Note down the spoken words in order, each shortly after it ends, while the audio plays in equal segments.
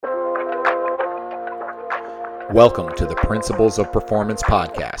Welcome to the Principles of Performance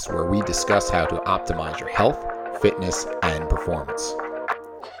podcast, where we discuss how to optimize your health, fitness, and performance.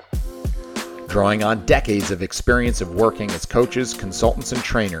 Drawing on decades of experience of working as coaches, consultants, and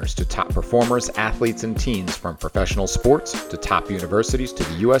trainers to top performers, athletes, and teams from professional sports to top universities to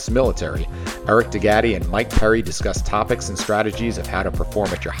the U.S. military, Eric DeGatti and Mike Perry discuss topics and strategies of how to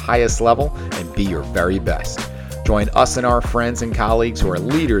perform at your highest level and be your very best. Join us and our friends and colleagues who are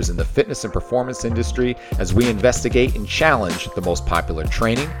leaders in the fitness and performance industry as we investigate and challenge the most popular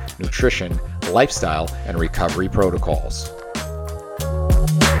training, nutrition, lifestyle, and recovery protocols.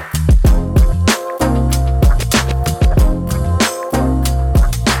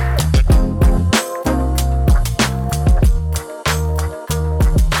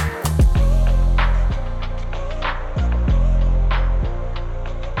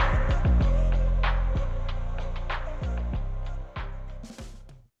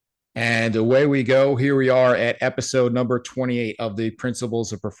 And away we go. Here we are at episode number 28 of the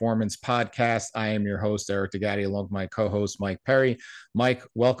Principles of Performance podcast. I am your host, Eric DeGatti, along with my co-host, Mike Perry. Mike,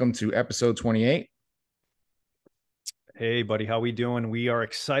 welcome to episode 28. Hey, buddy. How we doing? We are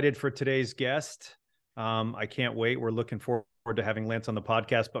excited for today's guest. I can't wait. We're looking forward to having Lance on the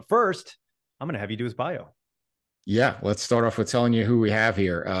podcast. But first, I'm going to have you do his bio. Yeah, let's start off with telling you who we have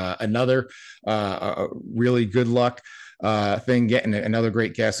here. Another really good luck thing, getting another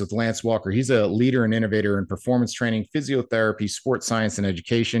great guest with Lance Walker. He's a leader and innovator in performance training, physiotherapy, sports science, and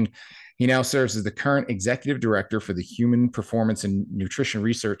education. He now serves as the current executive director for the Human Performance and Nutrition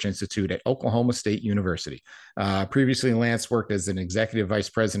Research Institute at Oklahoma State University. Previously, Lance worked as an executive vice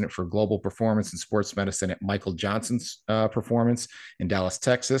president for global performance and sports medicine at Michael Johnson's Performance in Dallas,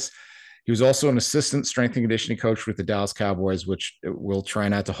 Texas. He was also an assistant strength and conditioning coach with the Dallas Cowboys, which we'll try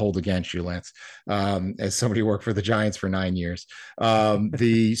not to hold against you, Lance, as somebody who worked for the Giants for 9 years.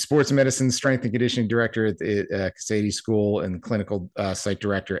 The sports medicine strength and conditioning director at Casady School and clinical site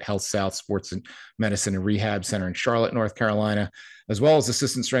director at Health South Sports and Medicine and Rehab Center in Charlotte, North Carolina, as well as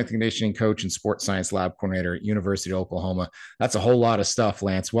assistant strength and conditioning coach and sports science lab coordinator at University of Oklahoma. That's a whole lot of stuff,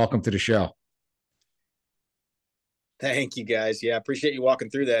 Lance. Welcome to the show. Thank you, guys. Yeah, I appreciate you walking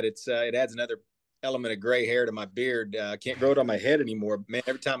through that. It adds another element of gray hair to my beard. Can't grow it on my head anymore. Man,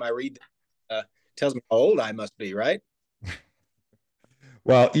 every time I read that, tells me how old I must be, right?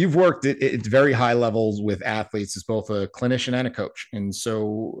 Well, you've worked at very high levels with athletes as both a clinician and a coach. And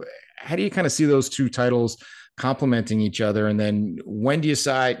so how do you kind of see those two titles complementing each other? And then when do you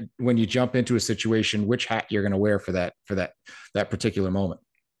decide, when you jump into a situation, which hat you're going to wear for that particular moment?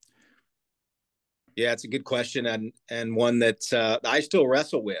 Yeah, it's a good question, and one that I still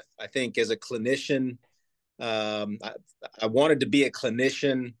wrestle with. I think as a clinician, I wanted to be a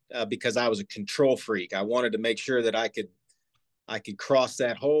clinician because I was a control freak. I wanted to make sure that I could cross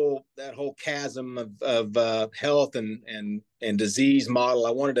that whole chasm of health and disease model.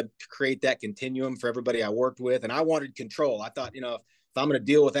 I wanted to create that continuum for everybody I worked with, and I wanted control. I thought, if I'm going to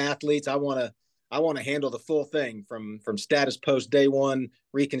deal with athletes, I want to handle the full thing from status post day one,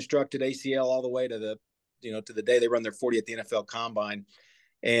 reconstructed ACL, all the way to the day they run their 40 at the NFL Combine.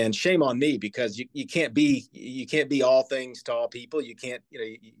 And shame on me, because you can't be all things to all people. You can't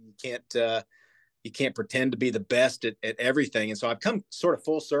pretend to be the best at everything. And so I've come sort of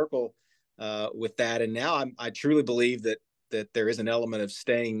full circle with that. And now I truly believe that there is an element of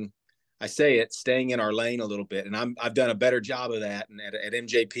staying in our lane a little bit. And I've done a better job of that. And at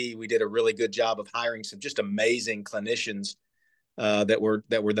MJP, we did a really good job of hiring some just amazing clinicians that were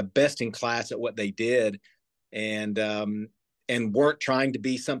the best in class at what they did, and weren't trying to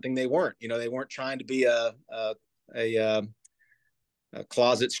be something they weren't. They weren't trying to be a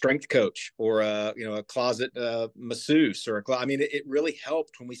closet strength coach or a closet masseuse it really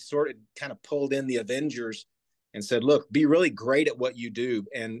helped when we sort of kind of pulled in the Avengers and said, look, be really great at what you do.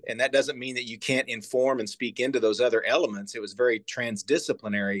 And that doesn't mean that you can't inform and speak into those other elements. It was very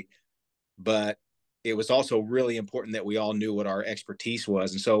transdisciplinary, but it was also really important that we all knew what our expertise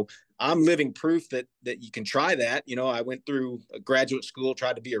was. And so I'm living proof that you can try that. I went through a graduate school,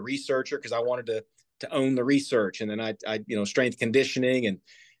 tried to be a researcher because I wanted to own the research. And then I strength conditioning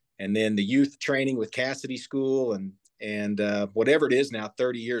and then the youth training with Casady School and whatever it is now,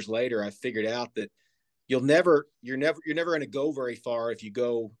 30 years later, I figured out that you're never going to go very far if you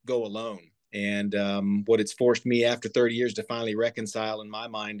go alone. And what it's forced me after 30 years to finally reconcile in my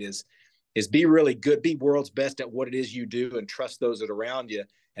mind is be really good, be world's best at what it is you do, and trust those that are around you.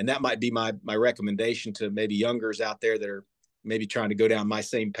 And that might be my recommendation to maybe youngers out there that are maybe trying to go down my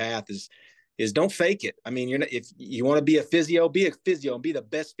same path is don't fake it. I mean, if you want to be a physio and be the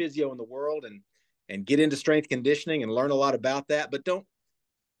best physio in the world and get into strength conditioning and learn a lot about that, but don't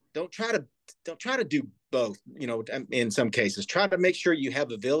try don't try to do both. In some cases, try to make sure you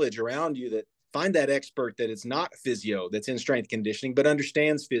have a village around you that find that expert that is not physio, that's in strength conditioning, but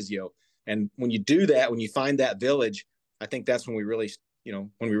understands physio. And when you do that, when you find that village, I think that's when we really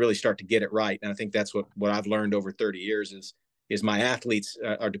start to get it right. And I think that's what I've learned over 30 years is my athletes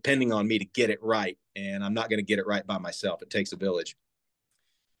are depending on me to get it right. And I'm not going to get it right by myself. It takes a village.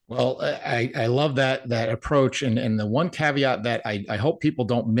 Well, I love that approach. And the one caveat that I hope people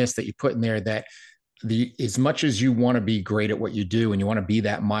don't miss that you put in there, that as much as you want to be great at what you do and you want to be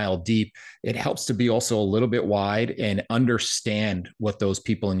that mile deep, it helps to be also a little bit wide and understand what those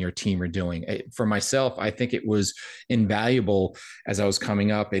people in your team are doing. For myself, I think it was invaluable as I was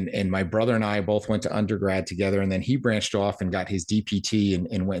coming up, and my brother and I both went to undergrad together, and then he branched off and got his DPT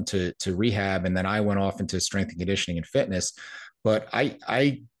and went to rehab. And then I went off into strength and conditioning and fitness. But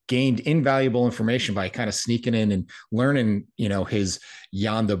I gained invaluable information by kind of sneaking in and learning, his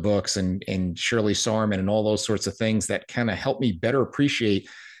Yanda books and Shirley Sarman and all those sorts of things that kind of helped me better appreciate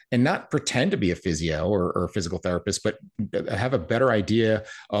and not pretend to be a physio or a physical therapist, but have a better idea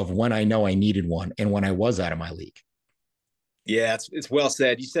of when I know I needed one and when I was out of my league. Yeah, it's well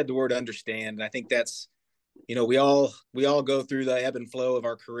said. You said the word understand. And I think that's, we all go through the ebb and flow of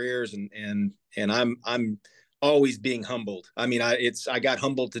our careers, and I'm always being humbled. I mean, I got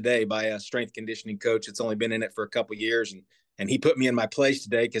humbled today by a strength conditioning coach that's only been in it for a couple of years, and he put me in my place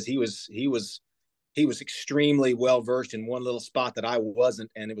today because he was extremely well versed in one little spot that I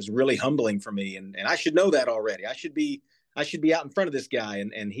wasn't, and it was really humbling for me. And I should know that already. I should be out in front of this guy,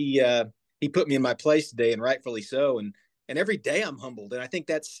 and he put me in my place today, and rightfully so. And every day I'm humbled, and I think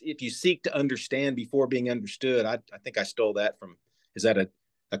that's, if you seek to understand before being understood. I think I stole that from, is that a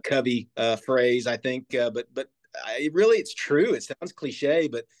Covey phrase, I think, but it's true. It sounds cliche,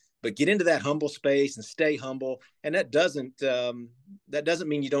 but get into that humble space and stay humble. And that doesn't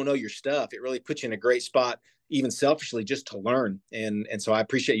mean you don't know your stuff. It really puts you in a great spot, even selfishly, just to learn. And so I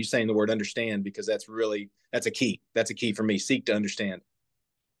appreciate you saying the word understand, because that's a key. That's a key for me. Seek to understand.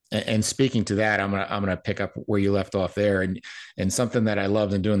 And speaking to that, I'm gonna pick up where you left off there, and something that I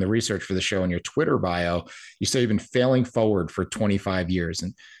loved in doing the research for the show. In your Twitter bio, you say you've been failing forward for 25 years,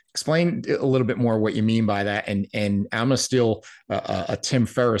 and explain a little bit more what you mean by that. And I'm gonna steal a Tim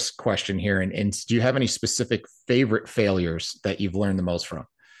Ferriss question here. And do you have any specific favorite failures that you've learned the most from?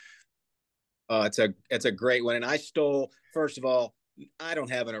 It's a great one, and I stole, first of all, I don't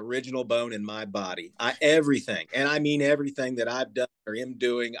have an original bone in my body. Everything, and I mean everything that I've done or am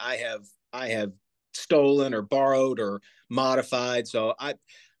doing, I have stolen or borrowed or modified. So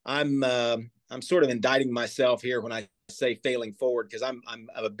I'm sort of indicting myself here when I say failing forward, because I'm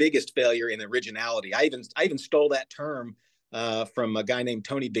a biggest failure in originality. I even stole that term from a guy named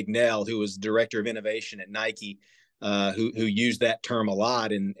Tony Bignell, who was director of innovation at Nike, who used that term a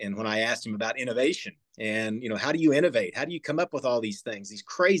lot. And when I asked him about innovation, and how do you innovate? How do you come up with all these things, these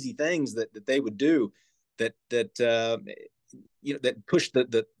crazy things that they would do that push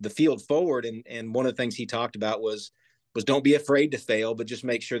the field forward? And one of the things he talked about was don't be afraid to fail, but just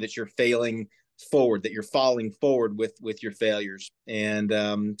make sure that you're failing forward, that you're falling forward with your failures.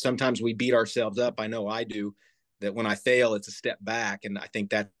 And sometimes we beat ourselves up. I know I do. That when I fail, it's a step back, and I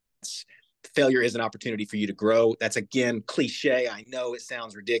think failure is an opportunity for you to grow. That's, again, cliche. I know it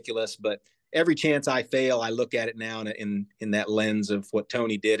sounds ridiculous, but every chance I fail, I look at it now in that lens of what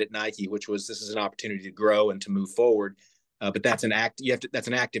Tony did at Nike, which was, this is an opportunity to grow and to move forward. But that's an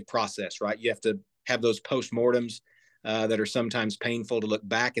active process, right? You have to have those postmortems that are sometimes painful, to look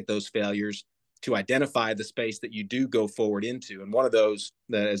back at those failures, to identify the space that you do go forward into. And one of those,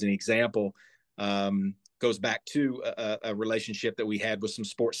 as an example, goes back to a relationship that we had with some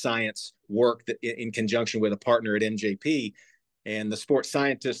sports science work that in conjunction with a partner at MJP. And the sports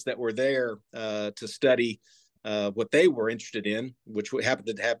scientists that were there to study what they were interested in, which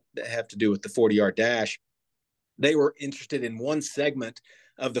happened to have to do with the 40-yard dash, they were interested in one segment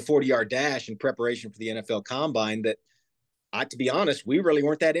of the 40-yard dash in preparation for the NFL Combine that, to be honest, we really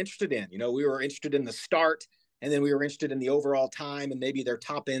weren't that interested in. We were interested in the start, and then we were interested in the overall time and maybe their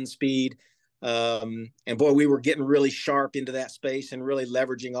top end speed. And boy, we were getting really sharp into that space and really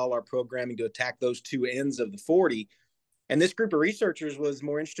leveraging all our programming to attack those two ends of the 40. And this group of researchers was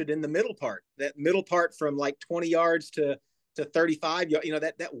more interested in the middle part, that middle part from like 20 yards to 35,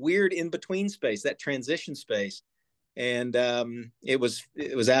 that weird in between space, that transition space. And it was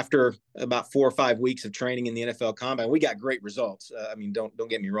after about 4 or 5 weeks of training in the NFL Combine. We got great results. Don't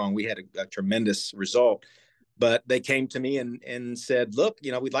get me wrong, we had a tremendous result. But they came to me and said, look,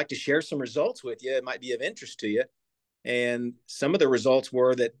 we'd like to share some results with you. It might be of interest to you. And some of the results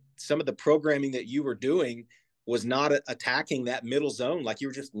were that some of the programming that you were doing was not attacking that middle zone. Like you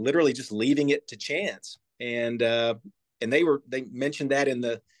were just literally just leaving it to chance. And they mentioned that in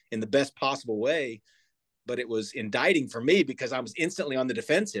the best possible way, but it was indicting for me because I was instantly on the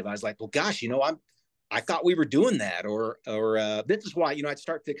defensive. I was like, well, gosh, I thought we were doing that, or this is why, I'd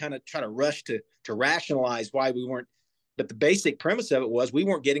start to kind of try to rush to rationalize why we weren't. But the basic premise of it was we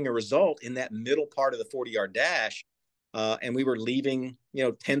weren't getting a result in that middle part of the 40-yard dash. And we were leaving,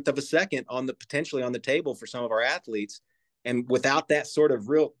 tenth of a second potentially on the table for some of our athletes. And without that sort of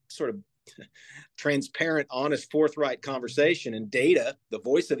transparent, honest, forthright conversation and data, the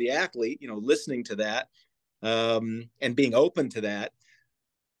voice of the athlete, listening to that and being open to that,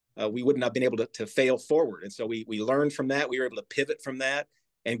 we wouldn't have been able to fail forward. And so we learned from that. We were able to pivot from that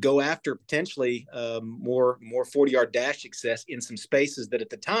and go after potentially more 40-yard dash success in some spaces that at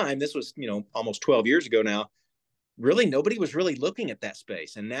the time, this was, almost 12 years ago now, really nobody was really looking at that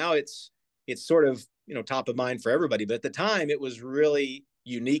space. And now it's sort of, top of mind for everybody. But at the time, it was really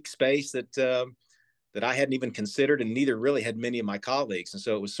unique space that I hadn't even considered, and neither really had many of my colleagues. And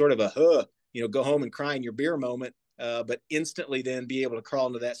so it was sort of a, go home and cry in your beer moment, but instantly then be able to crawl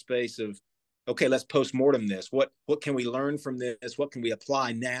into that space of, okay, let's postmortem this. What can we learn from this? What can we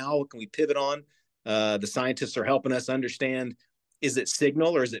apply now? What can we pivot on? The scientists are helping us understand, is it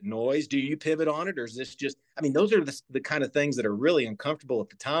signal or is it noise? Do you pivot on it? Or is this just, those are the kind of things that are really uncomfortable at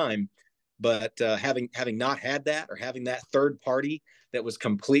the time. But having not had that, or having that third party that was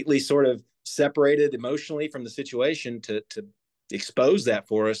completely sort of separated emotionally from the situation to expose that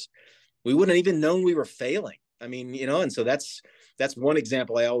for us, we wouldn't have even known we were failing. And so that's one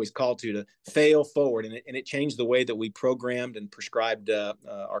example I always call to fail forward. And it changed the way that we programmed and prescribed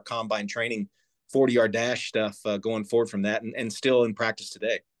our combine training 40-yard dash stuff going forward from that, and still in practice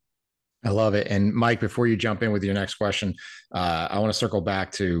today. I love it. And Mike, before you jump in with your next question, I want to circle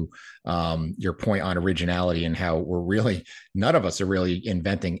back to your point on originality and how none of us are really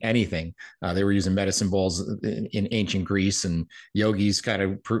inventing anything. They were using medicine balls in ancient Greece, and yogis kind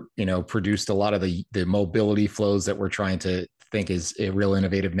of, produced a lot of the mobility flows that we're trying to think is real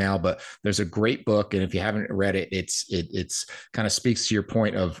innovative now. But there's a great book, and if you haven't read it, it's kind of speaks to your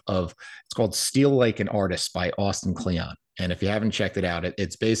point of it's called Steal Like an Artist by Austin Kleon. And if you haven't checked it out,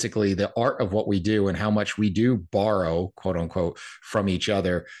 it's basically the art of what we do and how much we do borrow, quote unquote, from each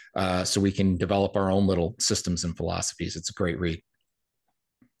other, so we can develop our own little systems and philosophies. It's a great read.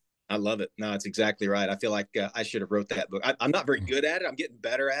 I love it. No, it's exactly right. I feel like I should have wrote that book. I'm not very good at it. I'm getting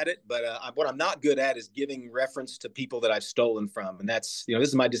better at it. But what I'm not good at is giving reference to people that I've stolen from. And that's, this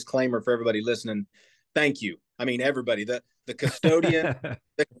is my disclaimer for everybody listening. Thank you. Everybody, the custodian,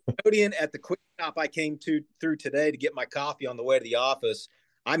 at the quick stop I came through today to get my coffee on the way to the office.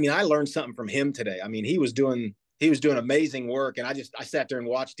 I learned something from him today. He was doing amazing work, and I sat there and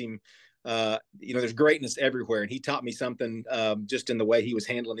watched him. There's greatness everywhere, and he taught me something just in the way he was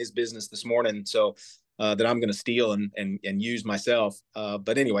handling his business this morning. So that I'm going to steal and use myself.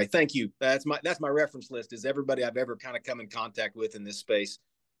 But anyway, thank you. That's my reference list, is everybody I've ever kind of come in contact with in this space.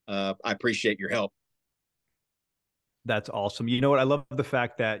 I appreciate your help. That's awesome. You know what? I love the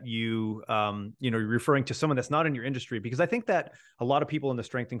fact that you're referring to someone that's not in your industry, because I think that a lot of people in the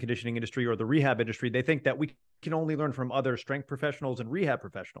strength and conditioning industry or the rehab industry, they think that we can only learn from other strength professionals and rehab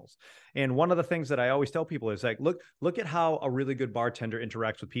professionals. And one of the things that I always tell people is like, look at how a really good bartender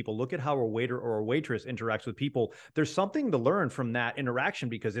interacts with people. Look at how a waiter or a waitress interacts with people. There's something to learn from that interaction,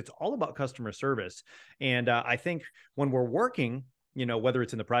 because it's all about customer service. And I think when we're working, whether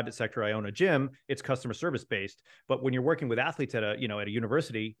it's in the private sector, I own a gym, it's customer service based. But when you're working with athletes at a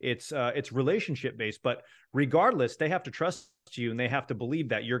university, it's relationship based. But regardless, they have to trust you, and they have to believe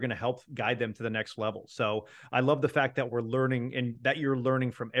that you're going to help guide them to the next level. So I love the fact that we're learning, and that you're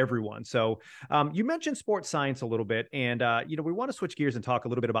learning from everyone. So you mentioned sports science a little bit, and we want to switch gears and talk a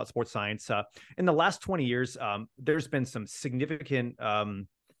little bit about sports science. In the last 20 years, there's been some significant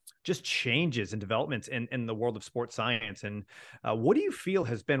just changes and developments in the world of sports science. And what do you feel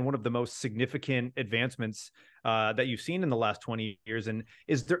has been one of the most significant advancements that you've seen in the last 20 years? And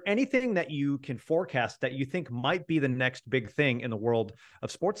is there anything that you can forecast that you think might be the next big thing in the world of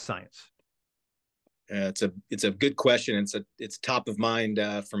sports science? It's a good question. It's top of mind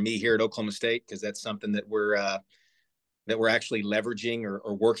for me here at Oklahoma State, because that's something that we're actually leveraging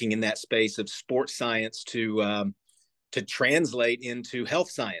or working in that space of sports science to translate into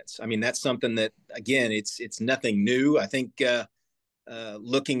health science. That's something that, again, it's nothing new. I think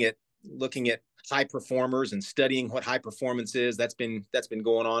looking at high performers and studying what high performance is, that's been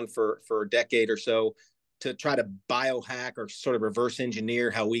going on for a decade or so, to try to biohack or sort of reverse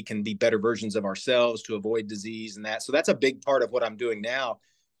engineer how we can be better versions of ourselves to avoid disease and that. So that's a big part of what I'm doing now,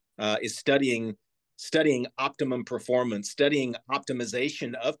 is studying studying optimum performance, studying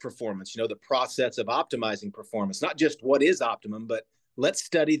optimization of performance, the process of optimizing performance, not just what is optimum, but let's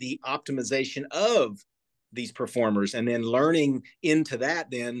study the optimization of these performers, and then learning into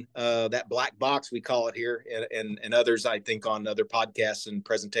that, then that black box, we call it here, and others, I think, on other podcasts and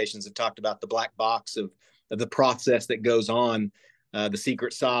presentations have talked about the black box of the process that goes on, the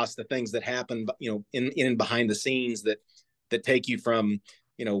secret sauce, the things that happen, in and behind the scenes that take you from,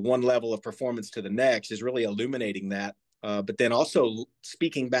 one level of performance to the next, is really illuminating that. But then also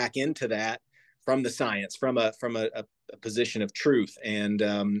speaking back into that from the science, from a position of truth. And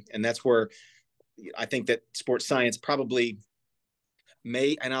that's where I think that sports science probably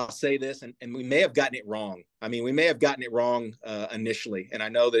may, and I'll say this, and we may have gotten it wrong. I mean, we may have gotten it wrong initially. And I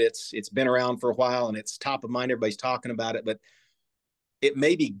know that it's been around for a while and it's top of mind. Everybody's talking about it, but it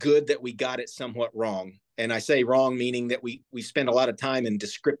may be good that we got it somewhat wrong. And I say wrong, meaning that we spend a lot of time in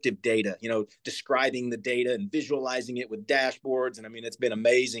descriptive data, describing the data and visualizing it with dashboards. And I mean, it's been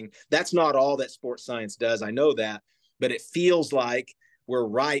amazing. That's not all that sports science does. I know that, but it feels like we're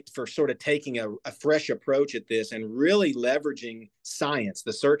ripe for sort of taking a fresh approach at this and really leveraging science,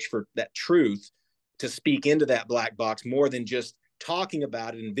 the search for that truth, to speak into that black box more than just talking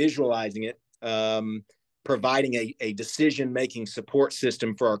about it and visualizing it, providing a decision-making support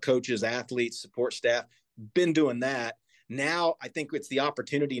system for our coaches, athletes, support staff. Been doing that. Now, I think it's the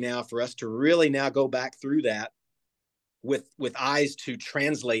opportunity now for us to really now go back through that with eyes to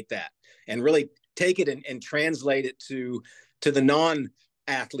translate that and really take it and translate it to the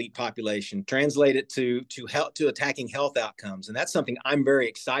non-athlete population, translate it to attacking health outcomes. And that's something I'm very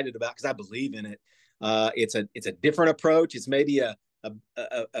excited about because I believe in it. It's a different approach. It's maybe a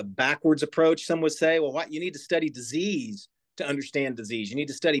backwards approach. Some would say, well, you need to study disease to understand disease. You need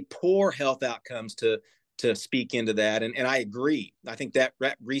to study poor health outcomes to speak into that. And I agree. I think that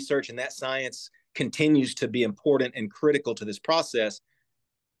research and that science continues to be important and critical to this process.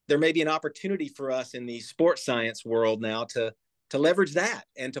 There may be an opportunity for us in the sports science world now to leverage that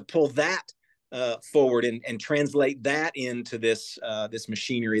and to pull that forward and translate that into this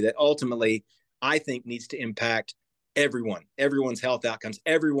machinery that ultimately I think needs to impact everyone's health outcomes,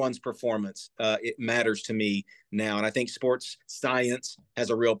 everyone's performance. It matters to me now. And I think sports science has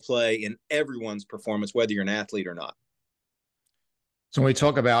a real play in everyone's performance, whether you're an athlete or not. So when we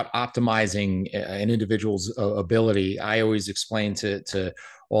talk about optimizing an individual's ability, I always explain to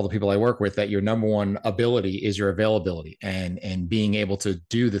all the people I work with that your number one ability is your availability and being able to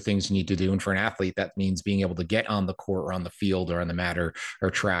do the things you need to do. And for an athlete, that means being able to get on the court or on the field or on the mat or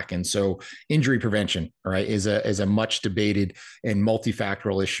track. And so injury prevention, right, is a much debated and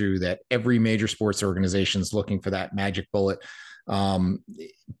multifactorial issue that every major sports organization is looking for that magic bullet.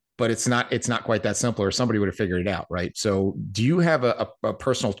 But it's not quite that simple, or somebody would have figured it out, right? So do you have a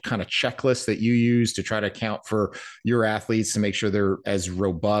personal kind of checklist that you use to try to account for your athletes to make sure they're as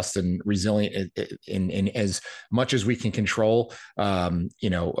robust and resilient in as much as we can control,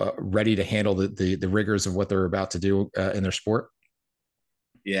 ready to handle the rigors of what they're about to do in their sport?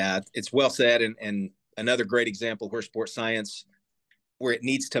 Yeah, it's well said. And another great example where sports science, where it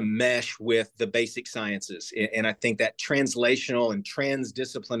needs to mesh with the basic sciences. And I think that translational and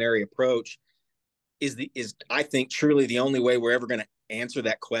transdisciplinary approach is I think truly the only way we're ever going to answer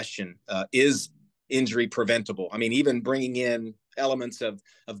that question. Is injury preventable? I mean, even bringing in elements of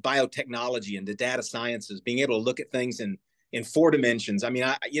biotechnology and the data sciences, being able to look at things in 4 dimensions. I mean,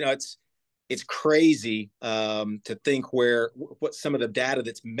 it's crazy to think what some of the data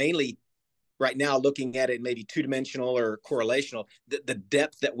that's mainly right now looking at it maybe 2-dimensional or correlational, the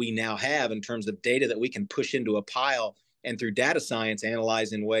depth that we now have in terms of data that we can push into a pile and through data science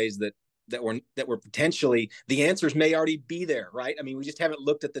analyze in ways that were potentially, the answers may already be there, right? I mean, we just haven't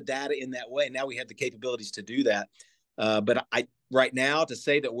looked at the data in that way. Now we have the capabilities to do that. But right now to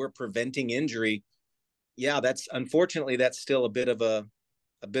say that we're preventing injury, yeah, unfortunately that's still a bit of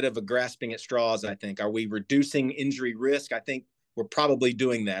a grasping at straws. I think, are we reducing injury risk? I think we're probably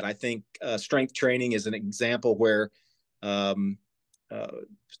doing that. I think strength training is an example where the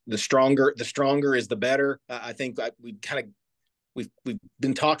stronger is the better. I think we've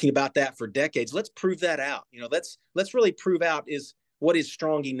been talking about that for decades. Let's prove that out. Let's really prove out what is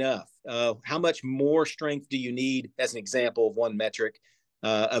strong enough. How much more strength do you need, as an example of one metric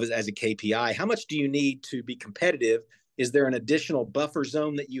as a KPI? How much do you need to be competitive? Is there an additional buffer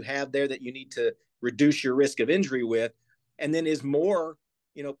zone that you have there that you need to reduce your risk of injury with? And then is more,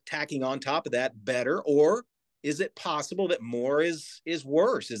 tacking on top of that better, or is it possible that more is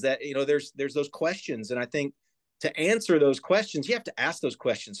worse? Is that, there's those questions. And I think to answer those questions, you have to ask those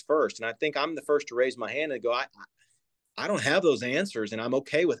questions first. And I think I'm the first to raise my hand and go, I don't have those answers, and I'm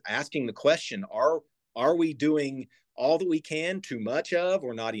okay with asking the question, are Are we doing all that we can, too much of,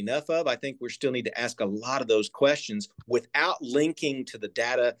 or not enough of? I think we still need to ask a lot of those questions without linking to the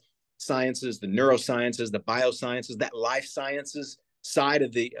data sciences, the neurosciences, the biosciences, that life sciences side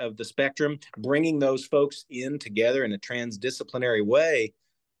of the spectrum, bringing those folks in together in a transdisciplinary way.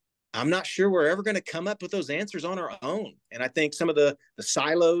 I'm not sure we're ever going to come up with those answers on our own. And I think some of the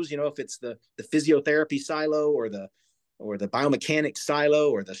silos, if it's the physiotherapy silo or the biomechanics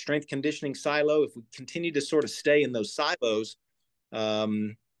silo or the strength conditioning silo, if we continue to sort of stay in those silos,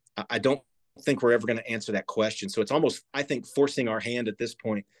 I don't think we're ever going to answer that question. So it's almost, I think, forcing our hand at this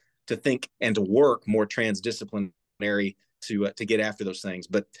point to think and to work more transdisciplinary to get after those things.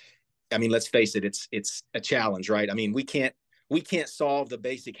 But I mean, let's face it, it's a challenge, right? I mean, we can't solve the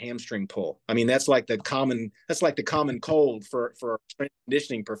basic hamstring pull. I mean, that's like the common cold for our strength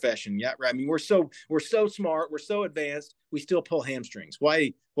conditioning profession. Yeah, right. I mean, we're so smart, we're so advanced, we still pull hamstrings.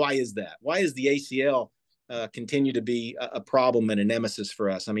 Why is that? Why is the ACL continue to be a problem and a nemesis for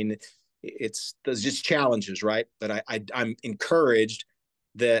us? I mean, there's just challenges, right? But I'm encouraged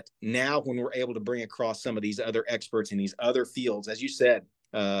that now when we're able to bring across some of these other experts in these other fields, as you said,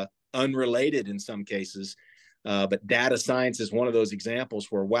 unrelated in some cases, but data science is one of those examples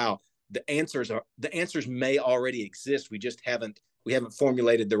where, wow, the answers may already exist. We just haven't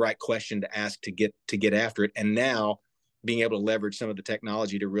formulated the right question to ask to get after it. And now being able to leverage some of the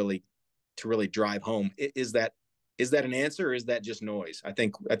technology to really drive home. Is that an answer, or is that just noise? I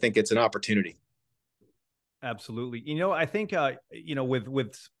think it's an opportunity. Absolutely. I think,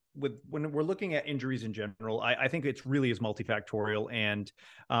 with when we're looking at injuries in general, I think it's really is multifactorial. And,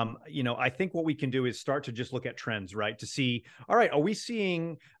 I think what we can do is start to just look at trends, right? To see, all right, are we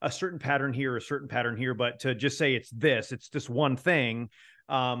seeing a certain pattern here, a certain pattern here, but to just say it's this one thing.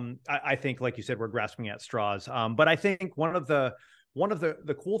 I think, like you said, we're grasping at straws. But I think one of the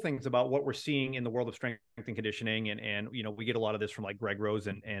cool things about what we're seeing in the world of strength and conditioning, and we get a lot of this from like Greg Rose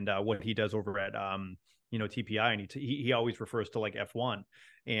and what he does over at TPI, and he always refers to like F1.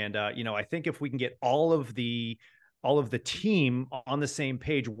 And I think if we can get all of the team on the same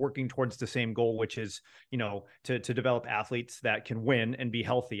page, working towards the same goal, which is to develop athletes that can win and be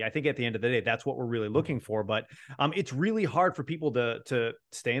healthy, I think at the end of the day, that's what we're really looking for. But it's really hard for people to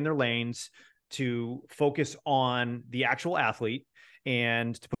stay in their lanes, to focus on the actual athlete,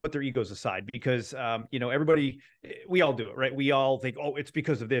 and to put their egos aside, because everybody, we all do it, right? We all think, oh, it's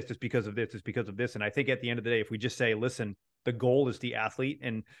because of this, it's because of this, it's because of this. And I think at the end of the day, if we just say, listen, the goal is the athlete,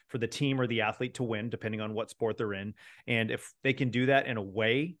 and for the team or the athlete to win, depending on what sport they're in, and if they can do that in a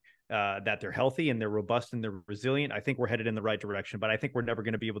way that they're healthy and they're robust and they're resilient, I think we're headed in the right direction. But I think we're never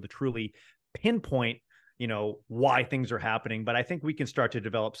going to be able to truly pinpoint why things are happening. But I think we can start to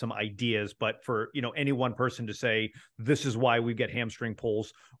develop some ideas. But for, any one person to say, this is why we get hamstring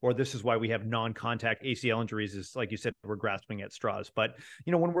pulls, or this is why we have non-contact ACL injuries, is, like you said, we're grasping at straws. But,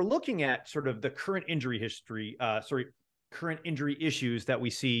 when we're looking at sort of the current injury current injury issues that we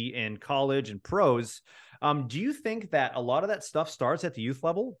see in college and pros, do you think that a lot of that stuff starts at the youth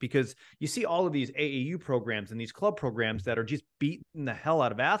level? Because you see all of these AAU programs and these club programs that are just beating the hell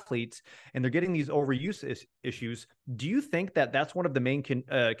out of athletes, and they're getting these overuse issues. Do you think that that's one of the main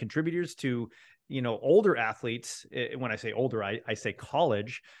contributors to older athletes? When I say older, I say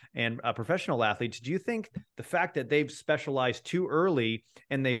college and professional athletes. Do you think the fact that they've specialized too early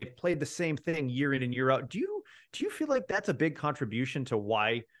and they've played the same thing year in and year out, do you feel like that's a big contribution to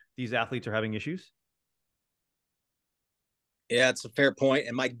why these athletes are having issues? Yeah, it's a fair point.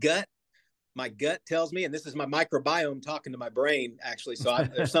 And my gut tells me, and this is my microbiome talking to my brain, actually, so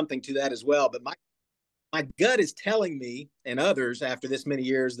there's something to that as well. But my gut is telling me, and others after this many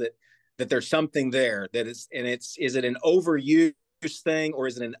years, that there's something there, is it an overuse thing, or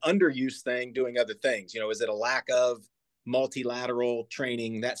is it an underuse thing doing other things? Is it a lack of multilateral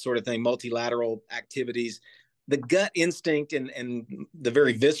training, that sort of thing, multilateral activities? The gut instinct and the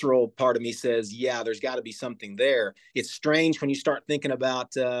very visceral part of me says, yeah, there's got to be something there. It's strange when you start thinking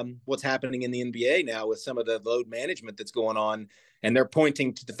about what's happening in the NBA now with some of the load management that's going on, and they're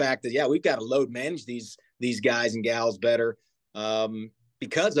pointing to the fact that, yeah, we've got to load manage these guys and gals better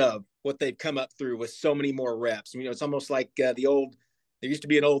because of what they've come up through with so many more reps. It's almost like there used to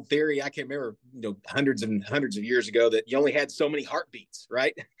be an old theory, I can't remember, hundreds and hundreds of years ago, that you only had so many heartbeats,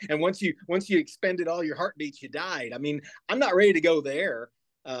 right? And once you expended all your heartbeats, you died. I mean, I'm not ready to go there.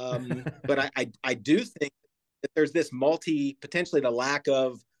 But I do think that there's this potentially the lack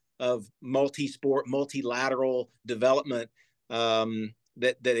of multi-sport, multilateral development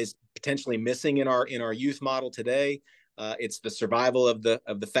that is potentially missing in our youth model today. It's the survival of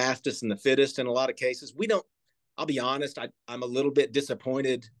the fastest and the fittest in a lot of cases. I'll be honest, I'm a little bit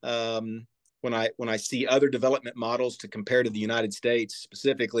disappointed when I see other development models to compare to the United States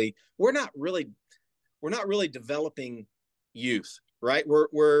specifically, we're not really developing youth, right?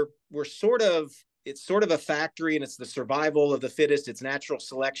 We're sort of, it's sort of a factory, and it's the survival of the fittest, it's natural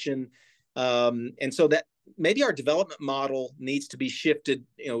selection. And so that maybe our development model needs to be shifted,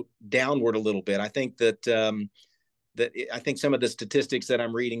 downward a little bit. I think that I think some of the statistics that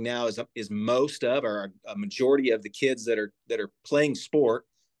I'm reading now is most of, or a majority of, the kids that are playing sport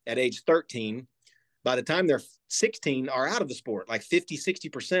at age 13, by the time they're 16, are out of the sport, like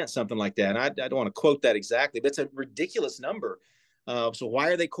 50-60%, something like that. And I don't want to quote that exactly, but it's a ridiculous number. So why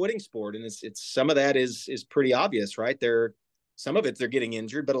are they quitting sport? And it's some of that is pretty obvious, right? Some of it they're getting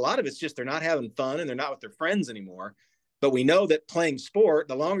injured, but a lot of it's just they're not having fun and they're not with their friends anymore. But we know that playing sport,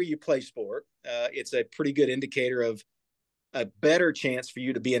 the longer you play sport, it's a pretty good indicator of a better chance for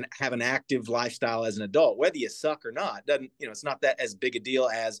you to have an active lifestyle as an adult, whether you suck or not. It's not that as big a deal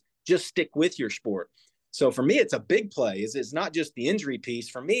as just stick with your sport. So for me, it's a big play. It's not just the injury piece.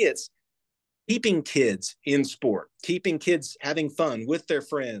 For me, it's keeping kids in sport, keeping kids having fun with their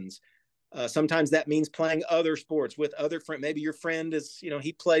friends. Sometimes that means playing other sports with other friends. Maybe your friend is,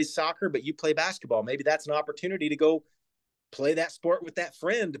 he plays soccer, but you play basketball. Maybe that's an opportunity to go play that sport with that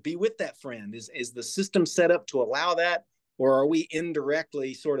friend, to be with that friend. Is the system set up to allow that? Or are we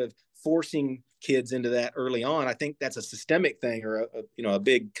indirectly sort of forcing kids into that early on? I think that's a systemic thing, or a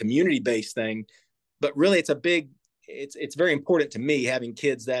big community-based thing. But really, it's very important to me having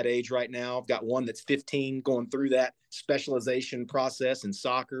kids that age right now. I've got one that's 15 going through that specialization process in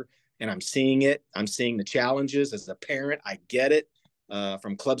soccer, and I'm seeing it. I'm seeing the challenges as a parent. I get it,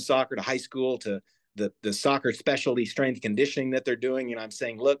 from club soccer to high school to the soccer specialty strength and conditioning that they're doing. And I'm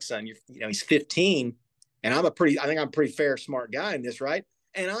saying, look, son, he's 15. And I think I'm a pretty fair, smart guy in this, right?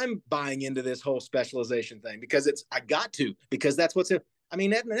 And I'm buying into this whole specialization thing because because that's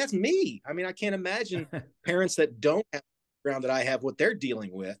that's me. I mean, I can't imagine parents that don't have the background that I have, what they're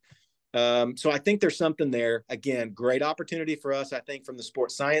dealing with. So I think there's something there. Again, great opportunity for us, I think, from the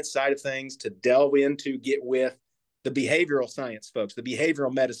sports science side of things to delve into, get with the behavioral science folks, the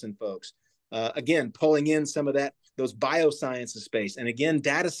behavioral medicine folks. Again, pulling in some of those biosciences space. And again,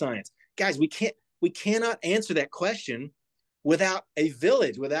 data science. Guys, we cannot answer that question without a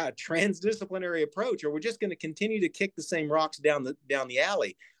village, without a transdisciplinary approach, or we're just going to continue to kick the same rocks down the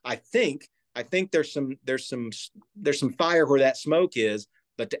alley. I think there's some fire where that smoke is.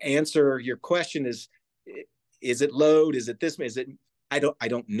 But to answer your question, is it load? Is it this? Is it? I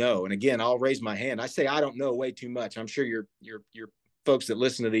don't know. And again, I'll raise my hand. I say I don't know way too much. I'm sure your folks that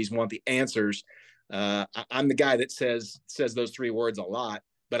listen to these want the answers. I'm the guy that says those three words a lot.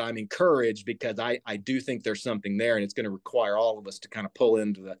 But I'm encouraged because I do think there's something there, and it's going to require all of us to kind of pull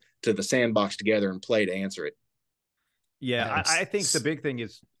into the sandbox together and play to answer it. Yeah, I think the big thing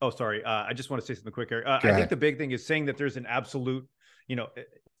is, sorry. I just want to say something quick here. I think the big thing is saying that there's an absolute,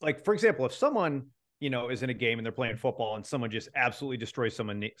 like, for example, if someone, is in a game and they're playing football and someone just absolutely destroys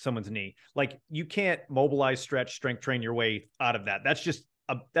someone's knee, like, you can't mobilize, stretch, strength train your way out of that. That's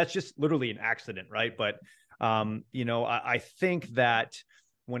just literally an accident, right? But, I think that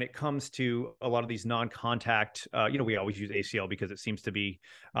when it comes to a lot of these non-contact, we always use ACL because it seems to be,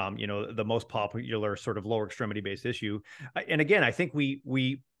 the most popular sort of lower extremity based issue. And again, I think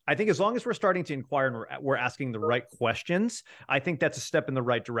I think as long as we're starting to inquire and we're asking the right questions, I think that's a step in the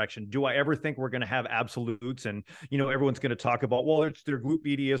right direction. Do I ever think we're going to have absolutes and, everyone's going to talk about, well, it's their glute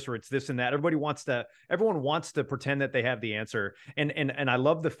medius or it's this and that. Everyone wants to pretend that they have the answer. And I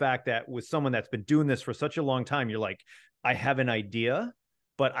love the fact that with someone that's been doing this for such a long time, you're like, I have an idea,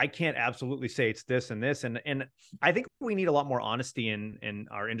 but I can't absolutely say it's this and this. And I think we need a lot more honesty in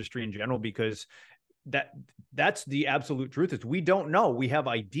our industry in general, because that's the absolute truth is we don't know. We have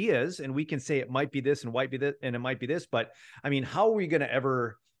ideas and we can say it might be this and might be this and it might be this, but I mean, how are we going to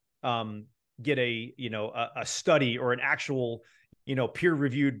ever get a study or an actual,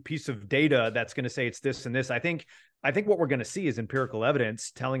 peer-reviewed piece of data that's going to say it's this and this? I think what we're going to see is empirical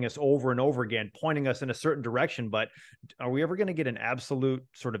evidence telling us over and over again, pointing us in a certain direction, but are we ever going to get an absolute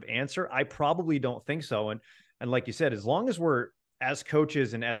sort of answer? I probably don't think so. And like you said, as long as we're, as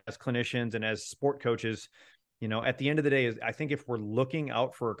coaches and as clinicians and as sport coaches, at the end of the day, I think if we're looking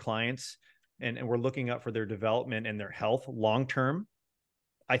out for our clients and we're looking out for their development and their health long-term,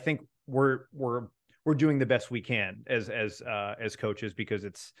 I think we're doing the best we can as coaches, because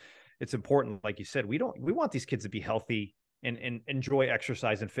it's important. Like you said, we want these kids to be healthy and enjoy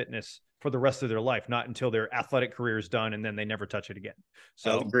exercise and fitness for the rest of their life, not until their athletic career is done and then they never touch it again.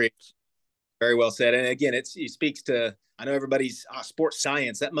 So I agree. Very well said. And again, it speaks to, I know everybody's sports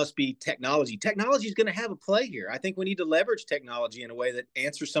science. That must be technology. Technology is going to have a play here. I think we need to leverage technology in a way that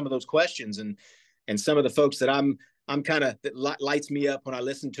answers some of those questions. And some of the folks that I'm kind of, that lights me up when I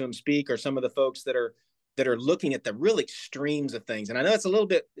listen to them speak, are some of the folks that are looking at the real extremes of things. And I know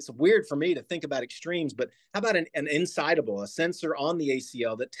it's weird for me to think about extremes, but how about an insightable, a sensor on the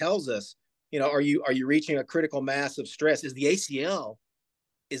ACL that tells us, are you reaching a critical mass of stress? Is the ACL,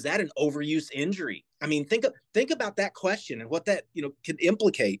 is that an overuse injury? I mean, think about that question and what that, could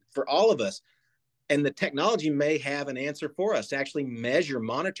implicate for all of us. And the technology may have an answer for us to actually measure,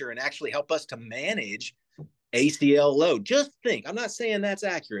 monitor, and actually help us to manage ACL load. Just think, I'm not saying that's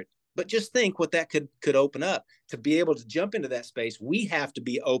accurate, but just think what that could open up. To be able to jump into that space, we have to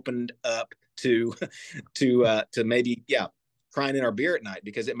be opened up to maybe, crying in our beer at night,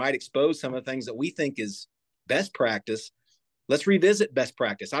 because it might expose some of the things that we think is best practice. Let's revisit best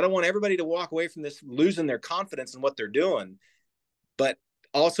practice. I don't want everybody to walk away from this losing their confidence in what they're doing, but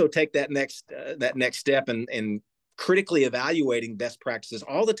also take that next step and critically evaluating best practices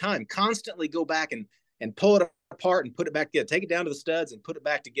all the time. Constantly go back and pull it apart and put it back together. Take it down to the studs and put it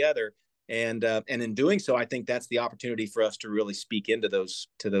back together. And in doing so, I think that's the opportunity for us to really speak into those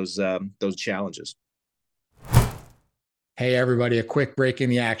challenges. Hey, everybody, a quick break in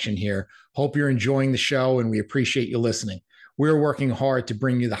the action here. Hope you're enjoying the show, and we appreciate you listening. We're working hard to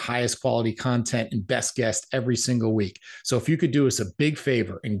bring you the highest quality content and best guests every single week. So if you could do us a big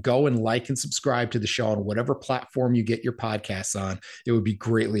favor and go and like and subscribe to the show on whatever platform you get your podcasts on, it would be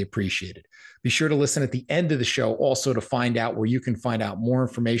greatly appreciated. Be sure to listen at the end of the show also to find out where you can find out more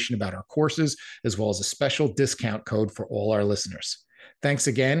information about our courses, as well as a special discount code for all our listeners. Thanks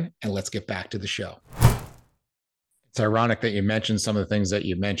again, and let's get back to the show. It's ironic that you mentioned some of the things that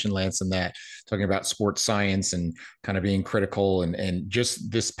you mentioned, Lance, and that talking about sports science and kind of being critical. And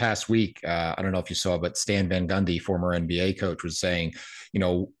just this past week, I don't know if you saw, but Stan Van Gundy, former NBA coach, was saying,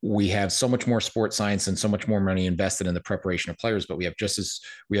 we have so much more sports science and so much more money invested in the preparation of players, but we have just as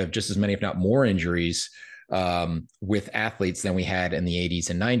many, if not more, injuries with athletes than we had in the 80s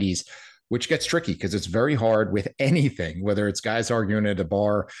and 90s. Which gets tricky because it's very hard with anything, whether it's guys arguing at a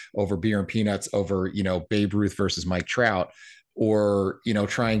bar over beer and peanuts over, Babe Ruth versus Mike Trout, or,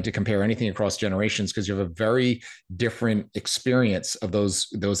 trying to compare anything across generations, because you have a very different experience of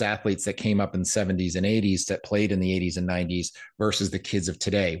those athletes that came up in the 70s and 80s that played in the 80s and 90s versus the kids of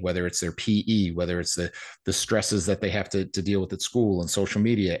today, whether it's their PE, whether it's the stresses that they have to deal with at school and social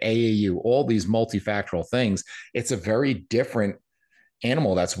media, AAU, all these multifactorial things. It's a very different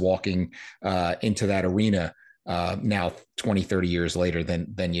animal that's walking into that arena now 20, 30 years later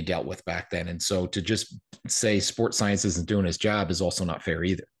than you dealt with back then. And so to just say sports science isn't doing its job is also not fair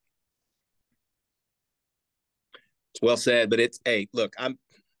either. It's well said, but look,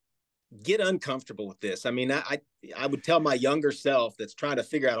 get uncomfortable with this. I mean, I would tell my younger self that's trying to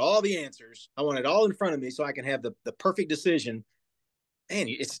figure out all the answers, I want it all in front of me so I can have the perfect decision. Man,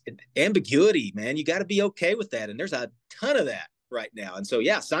 it's ambiguity, man. You got to be okay with that. And there's a ton of that right now. And so,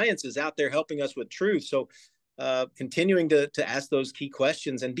 science is out there helping us with truth. So continuing to ask those key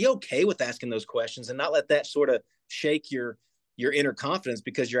questions and be okay with asking those questions and not let that sort of shake your inner confidence,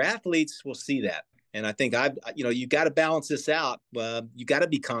 because your athletes will see that. And I think you got to balance this out. You got to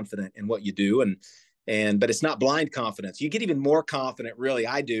be confident in what you do. But it's not blind confidence. You get even more confident, really,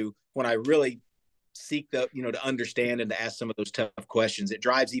 I do, when I really seek to understand and to ask some of those tough questions. It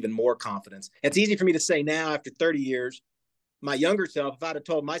drives even more confidence. It's easy for me to say now after 30 years. My younger self, if I'd have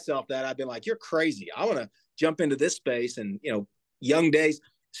told myself that, I'd been like, you're crazy. I want to jump into this space. And, young days,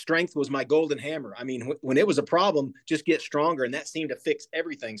 strength was my golden hammer. I mean, when it was a problem, just get stronger. And that seemed to fix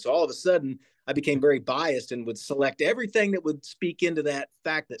everything. So all of a sudden I became very biased and would select everything that would speak into that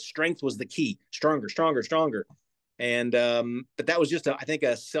fact that strength was the key. Stronger, stronger, stronger. And, but that was just, I think,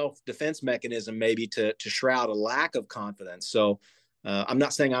 a self-defense mechanism maybe to shroud a lack of confidence. So I'm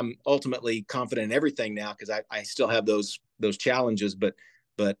not saying I'm ultimately confident in everything now, because I still have those challenges. But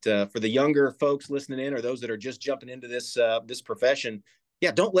for the younger folks listening in, or those that are just jumping into this profession,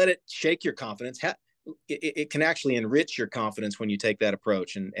 don't let it shake your confidence. It can actually enrich your confidence when you take that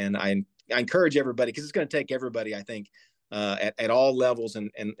approach. And I encourage everybody, because it's going to take everybody, I think, at all levels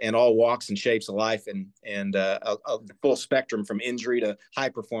and all walks and shapes of life, and a full spectrum from injury to high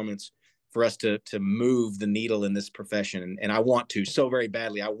performance, for us to move the needle in this profession. And I want to so very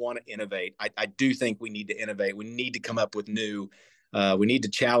badly. I want to innovate. I do think we need to innovate. We need to come up with new. We need to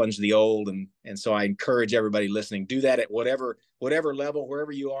challenge the old. And so I encourage everybody listening, do that at whatever level,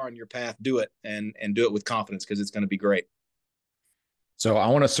 wherever you are on your path, do it and do it with confidence, because it's going to be great. So I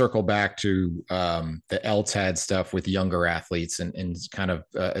want to circle back to the LTAD stuff with younger athletes and kind of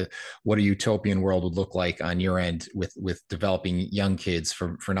what a utopian world would look like on your end with developing young kids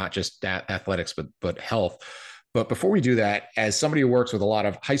for not just athletics but health. But before we do that, as somebody who works with a lot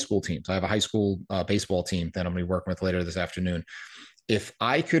of high school teams, I have a high school baseball team that I'm going to be working with later this afternoon. If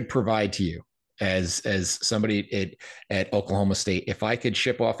I could provide to you as somebody at Oklahoma State, if I could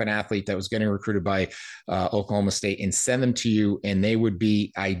ship off an athlete that was getting recruited by Oklahoma State and send them to you, and they would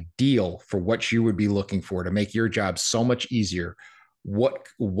be ideal for what you would be looking for to make your job so much easier, what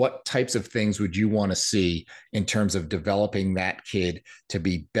types of things would you want to see in terms of developing that kid to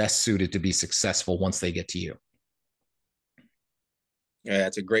be best suited to be successful once they get to you? Yeah,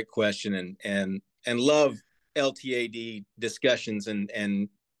 that's a great question, and love LTAD discussions and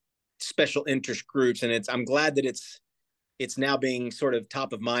special interest groups. And I'm glad that it's now being sort of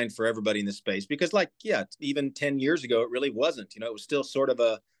top of mind for everybody in this space, because even 10 years ago, it really wasn't, it was still sort of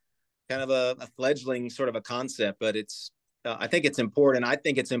a kind of a fledgling sort of a concept, but I think it's important. I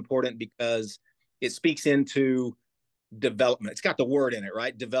think it's important because it speaks into development. It's got the word in it,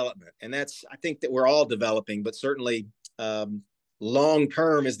 right? Development. And I think that we're all developing, but certainly,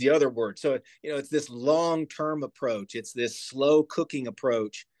 long-term is the other word. So, it's this long-term approach. It's this slow cooking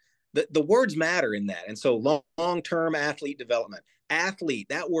approach. The words matter in that. And so long-term athlete development, athlete,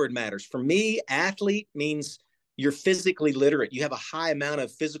 that word matters. For me, athlete means you're physically literate. You have a high amount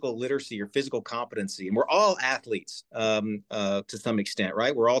of physical literacy or physical competency. And we're all athletes to some extent,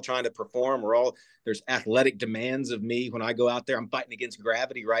 right? We're all trying to perform. There's athletic demands of me when I go out there. I'm fighting against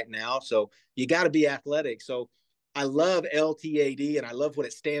gravity right now. So you got to be athletic. So I love LTAD, and I love what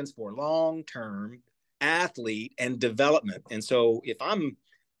it stands for: long-term athlete and development. And so if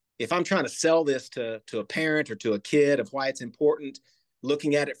I'm trying to sell this to a parent or to a kid of why it's important,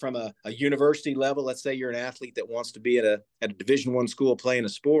 looking at it from a university level, let's say you're an athlete that wants to be at a Division I school playing a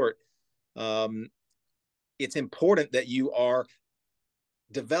sport, it's important that you are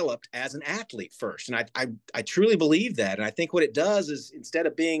developed as an athlete first. And I truly believe that. And I think what it does is, instead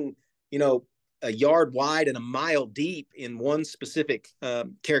of being, a yard wide and a mile deep in one specific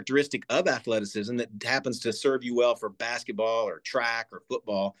characteristic of athleticism that happens to serve you well for basketball or track or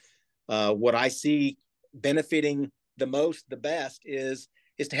football, what I see benefiting the best is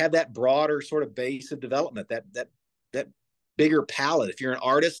to have that broader sort of base of development, that bigger palette. If you're an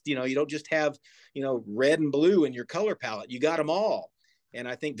artist, you don't just have, red and blue in your color palette. You got them all. And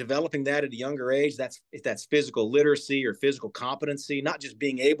I think developing that at a younger age, that's physical literacy or physical competency, not just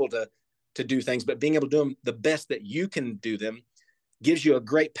being able to do things, but being able to do them the best that you can do them, gives you a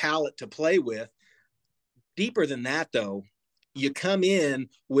great palette to play with. Deeper than that, though, you come in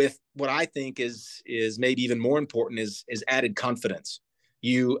with what I think is maybe even more important is added confidence.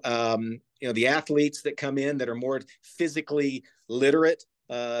 The athletes that come in that are more physically literate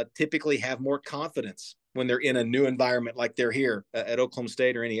typically have more confidence when they're in a new environment, like they're here at Oklahoma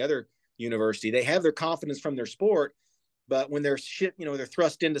State or any other university. They have their confidence from their sport, but when they're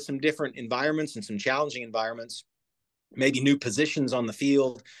thrust into some different environments and some challenging environments, maybe new positions on the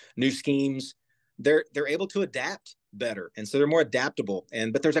field, new schemes, they're able to adapt better. And so they're more adaptable.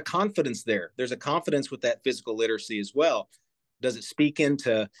 But there's a confidence there. There's a confidence with that physical literacy as well. Does it speak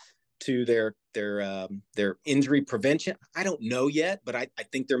into their injury prevention? I don't know yet, but I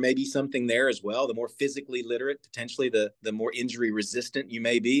think there may be something there as well. The more physically literate, potentially the more injury resistant you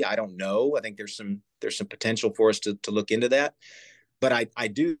may be. I don't know. I think there's some potential for us to look into that. But I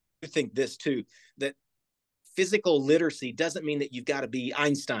do think this too, that physical literacy doesn't mean that you've got to be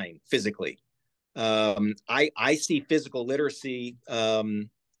Einstein physically. I see physical literacy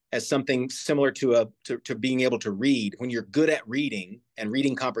as something similar to being able to read. When you're good at reading and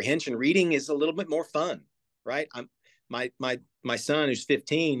reading comprehension, reading is a little bit more fun, right? My son, who's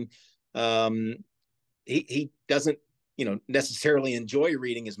 15, he doesn't necessarily enjoy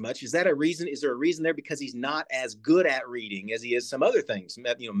reading as much. Is that a reason? Is there a reason there? Because he's not as good at reading as he is some other things,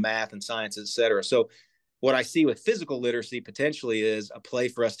 math and science, et cetera. So what I see with physical literacy potentially is a play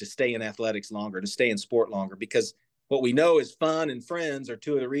for us to stay in athletics longer, to stay in sport longer, because what we know is fun and friends are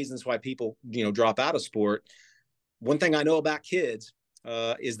two of the reasons why people, drop out of sport. One thing I know about kids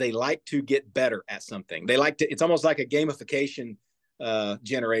is they like to get better at something. It's almost like a gamification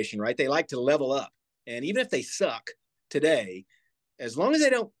generation, right? They like to level up. And even if they suck today, as long as they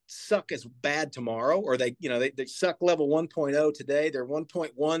don't suck as bad tomorrow, or they suck level 1.0 today, they're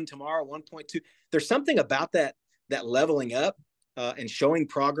 1.1 tomorrow, 1.2. There's something about that leveling up and showing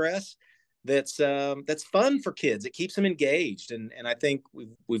progress that's fun for kids. It keeps them engaged. And I think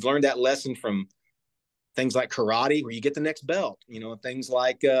we've learned that lesson from things like karate, where you get the next belt, things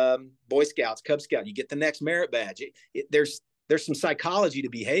like Boy Scouts, Cub Scout, you get the next merit badge. There's there's some psychology to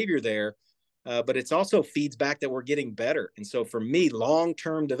behavior there, but it's also feeds back that we're getting better. And so for me,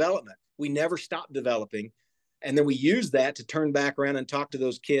 long-term development, we never stop developing. And then we use that to turn back around and talk to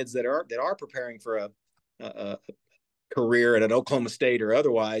those kids that are preparing for a career at an Oklahoma State or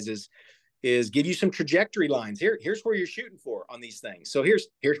otherwise, is give you some trajectory lines. Here's where you're shooting for on these things. So here's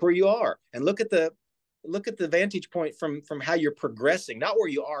where you are, and look at the vantage point from how you're progressing, not where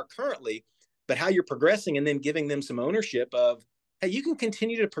you are currently, but how you're progressing, and then giving them some ownership of, hey, you can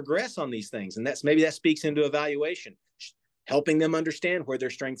continue to progress on these things. And maybe that speaks into evaluation, helping them understand where their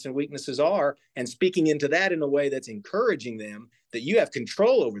strengths and weaknesses are, and speaking into that in a way that's encouraging them that you have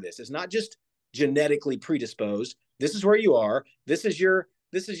control over this. It's not just genetically predisposed. This is where you are. This is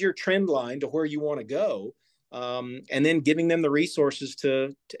your trend line to where you want to go. And then giving them the resources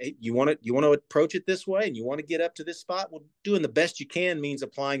to you want to approach it this way, and you want to get up to this spot. Well, doing the best you can means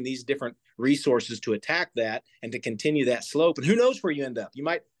applying these different resources to attack that and to continue that slope. And who knows where you end up? You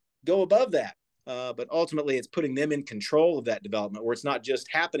might go above that. But ultimately, it's putting them in control of that development, where it's not just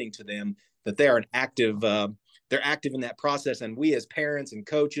happening to them, that they are they're active in that process. And we as parents and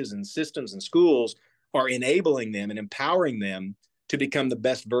coaches and systems and schools are enabling them and empowering them to become the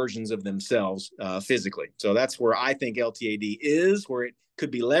best versions of themselves physically. So that's where I think LTAD is, where it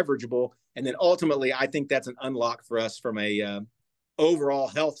could be leverageable. And then ultimately, I think that's an unlock for us from a overall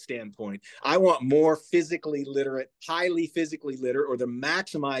health standpoint. I want more physically literate, highly physically literate, or the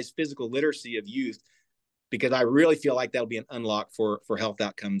maximized physical literacy of youth, because I really feel like that'll be an unlock for health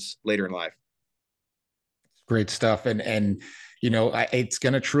outcomes later in life. Great stuff. And it's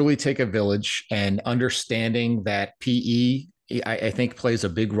going to truly take a village, and understanding that PE, I think, plays a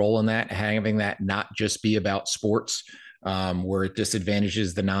big role in that, having that not just be about sports, where it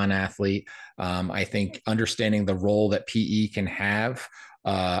disadvantages the non-athlete. I think understanding the role that PE can have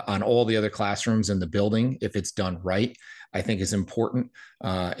on all the other classrooms in the building, if it's done right, I think is important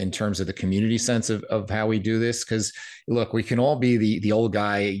in terms of the community sense of how we do this. Because look, we can all be the old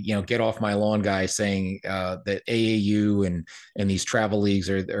guy, get off my lawn guy, saying that AAU and these travel leagues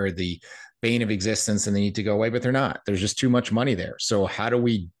are the bane of existence and they need to go away, but they're not. There's just too much money there. So how do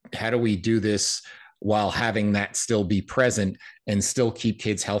we do this while having that still be present and still keep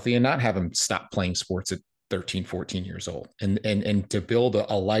kids healthy and not have them stop playing sports at 13, 14 years old, and to build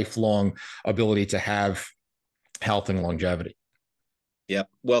a lifelong ability to have health and longevity? Yep.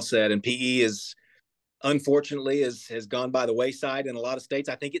 Well said. And PE is, unfortunately, has gone by the wayside in a lot of states.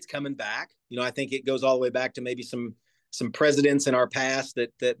 I think it's coming back. I think it goes all the way back to maybe some presidents in our past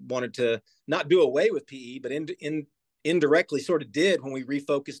that wanted to not do away with PE, but indirectly sort of did when we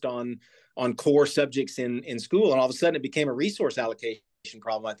refocused on core subjects in school. And all of a sudden it became a resource allocation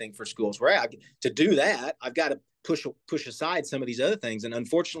problem, I think, for schools, where to do that, I've got to push aside some of these other things. And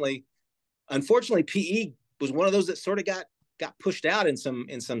unfortunately, PE was one of those that sort of got pushed out in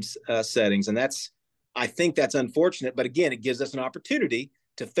some settings. And I think that's unfortunate, but again, it gives us an opportunity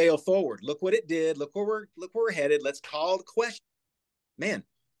to fail forward. Look what it did. Look where we're headed. Let's call the question. Man,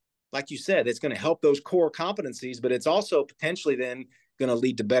 like you said, it's going to help those core competencies, but it's also potentially then going to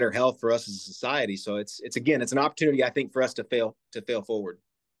lead to better health for us as a society. So it's an opportunity, I think, for us to fail forward.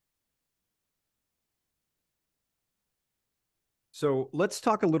 So let's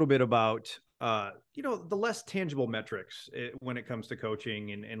talk a little bit about the less tangible metrics when it comes to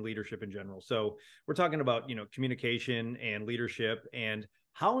coaching and leadership in general. So we're talking about communication and leadership, and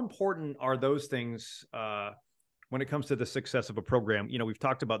how important are those things when it comes to the success of a program? We've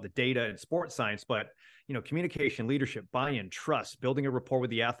talked about the data and sports science, but communication, leadership, buy-in, trust, building a rapport with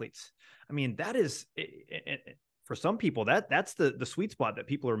the athletes. I mean, that is, for some people, that's the sweet spot that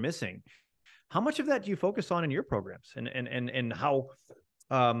people are missing. How much of that do you focus on in your programs, and how,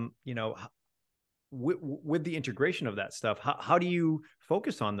 with the integration of that stuff, how do you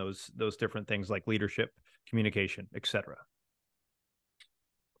focus on those different things like leadership, communication, et cetera?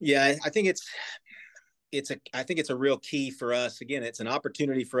 Yeah, I think it's a real key for us. Again, it's an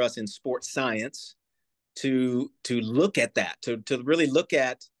opportunity for us in sports science to look at that, to really look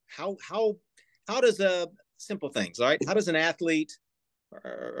at how does simple things, all right? How does an athlete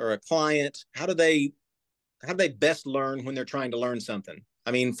or a client, how do they best learn when they're trying to learn something?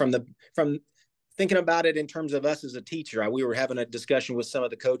 I mean, from thinking about it in terms of us as a teacher, we were having a discussion with some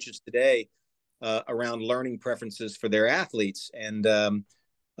of the coaches today around learning preferences for their athletes. And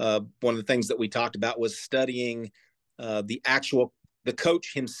one of the things that we talked about was studying the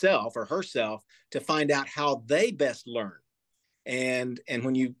coach himself or herself to find out how they best learn. And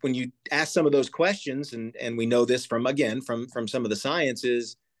when you ask some of those questions, and we know this from some of the science,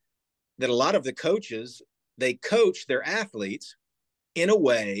 is that a lot of the coaches, they coach their athletes in a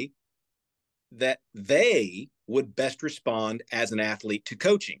way that they would best respond as an athlete to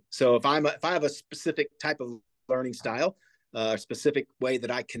coaching. So if I have a specific type of learning style, a specific way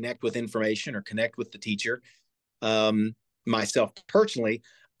that I connect with information or connect with the teacher, myself personally,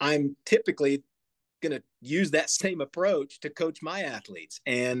 I'm typically going to use that same approach to coach my athletes.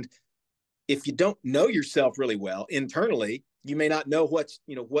 And if you don't know yourself really well internally, you may not know what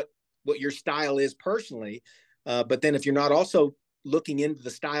your style is personally. But then if you're not also looking into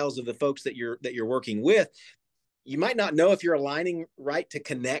the styles of the folks that you're working with, you might not know if you're aligning right to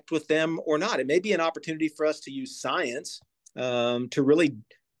connect with them or not. It may be an opportunity for us to use science to really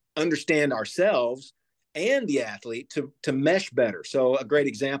understand ourselves and the athlete to mesh better. So a great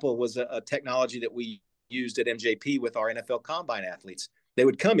example was a technology that we used at MJP with our NFL Combine athletes. They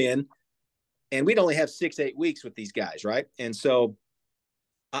would come in, and we'd only have 6-8 weeks with these guys, right? And so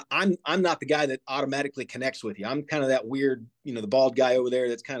I'm not the guy that automatically connects with you. I'm kind of that weird, the bald guy over there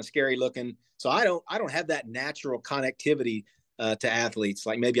that's kind of scary looking. So I don't have that natural connectivity to athletes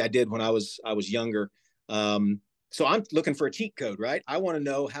like maybe I did when I was younger. So I'm looking for a cheat code, right? I want to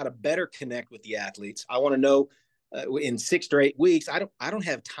know how to better connect with the athletes. I want to know in 6 or 8 weeks. I don't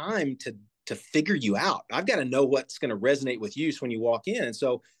have time to figure you out. I've got to know what's going to resonate with you when you walk in. And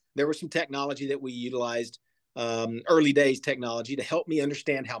so there was some technology that we utilized, early days technology, to help me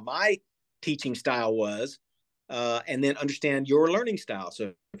understand how my teaching style was, and then understand your learning style.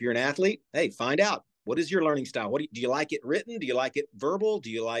 So if you're an athlete, hey, find out, what is your learning style? Do you like it written? Do you like it verbal? Do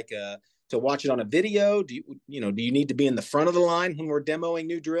you like to watch it on a video? Do you need to be in the front of the line when we're demoing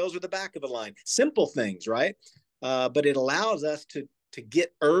new drills, or the back of the line? Simple things, right? But it allows us to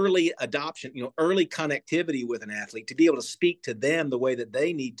get early adoption, early connectivity with an athlete, to be able to speak to them the way that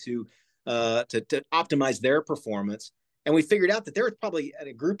they need to optimize their performance. And we figured out that there was probably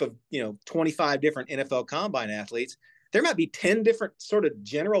a group of 25 different NFL Combine athletes. There might be 10 different sort of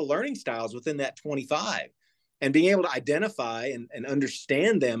general learning styles within that 25. And being able to identify and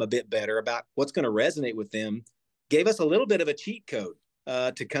understand them a bit better about what's going to resonate with them gave us a little bit of a cheat code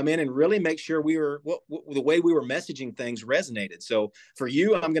to come in and really make sure the way we were messaging things resonated. So for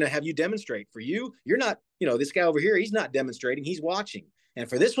you, I'm going to have you demonstrate. For you, you're not, this guy over here, he's not demonstrating, he's watching. And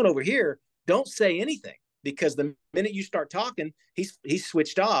for this one over here, don't say anything, because the minute you start talking, he's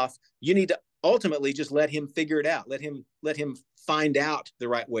switched off. You need to ultimately just let him figure it out. Let him find out the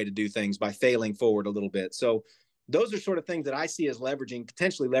right way to do things by failing forward a little bit. So those are sort of things that I see as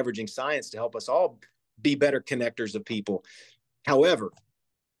potentially leveraging science to help us all be better connectors of people. However,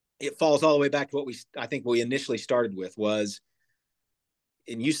 it falls all the way back to I think we initially started with was,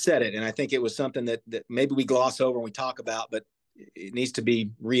 and you said it, and I think it was something that maybe we gloss over when we talk about, but it needs to be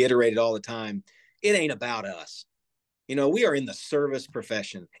reiterated all the time. It ain't about us. We are in the service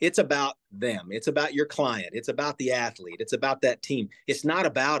profession. It's about them. It's about your client. It's about the athlete. It's about that team. It's not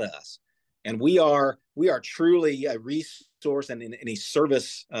about us. And we are truly a resource and in a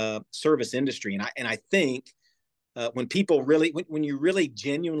service industry. And I think when people when you really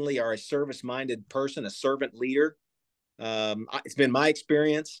genuinely are a service-minded person, a servant leader, it's been my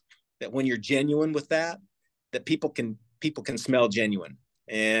experience that when you're genuine with that people can smell genuine,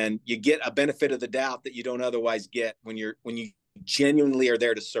 and you get a benefit of the doubt that you don't otherwise get when you genuinely are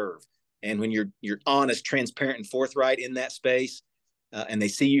there to serve, and when you're honest, transparent, and forthright in that space, and they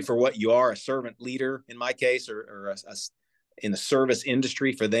see you for what you are, a servant leader in my case, or in the service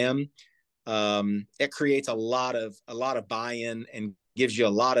industry for them. It creates a lot of buy-in and gives you a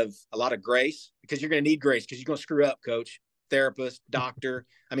lot of grace, because you're going to need grace, because you're going to screw up, coach, therapist, doctor.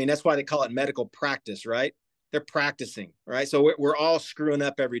 I mean, that's why they call it medical practice, right? They're practicing, right? So we're all screwing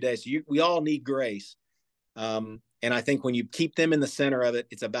up every day. So we all need grace. And I think when you keep them in the center of it,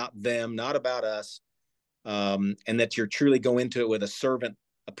 it's about them, not about us. And that you're truly go into it with a servant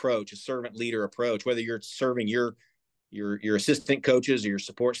approach, a servant leader approach, whether you're serving your assistant coaches or your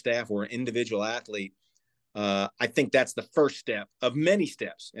support staff or an individual athlete. I think that's the first step of many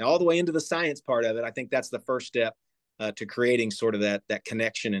steps, and all the way into the science part of it. I think that's the first step to creating sort of that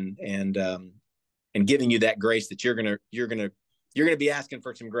connection and giving you that grace that you're gonna be asking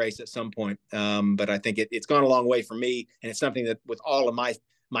for some grace at some point. But I think it's gone a long way for me, and it's something that with all of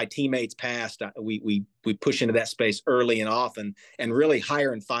my teammates past, we push into that space early and often, and really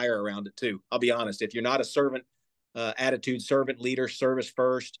hire and fire around it too. I'll be honest, if you're not a servant attitude, servant leader, service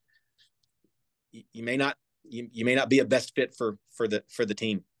first, you may not be a best fit for the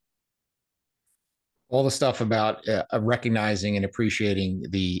team. All the stuff about recognizing and appreciating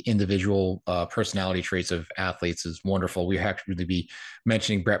the individual personality traits of athletes is wonderful. We actually to be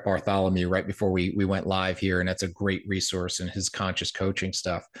mentioning Brett Bartholomew right before we went live here, and that's a great resource in his conscious coaching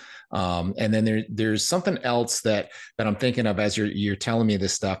stuff. And then there's something else that I'm thinking of as you're telling me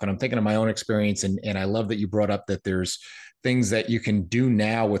this stuff, and I'm thinking of my own experience, and I love that you brought up that there's things that you can do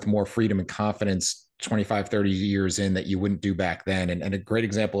now with more freedom and confidence 25, 30 years in that you wouldn't do back then. And a great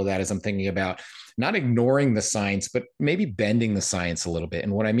example of that is I'm thinking about not ignoring the science, but maybe bending the science a little bit.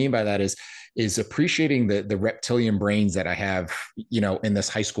 And what I mean by that is appreciating the reptilian brains that I have, in this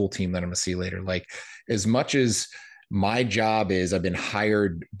high school team that I'm going to see later. Like, as much as my job is, I've been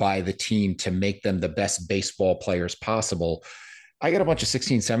hired by the team to make them the best baseball players possible. I got a bunch of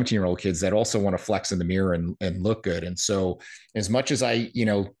 16, 17-year-old kids that also want to flex in the mirror and look good. And so as much as I,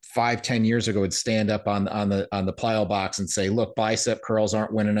 5-10 years ago would stand up on the plyo box and say, look, bicep curls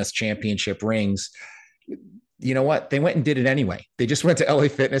aren't winning us championship rings. You know what? They went and did it anyway. They just went to LA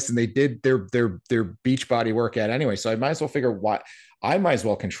Fitness and they did their beach body workout anyway. So I might as well figure what I might as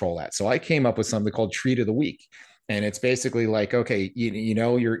well control that. So I came up with something called Treat of the Week. And it's basically like, okay,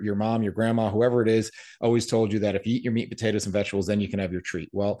 your mom, your grandma, whoever it is, always told you that if you eat your meat, potatoes, and vegetables, then you can have your treat.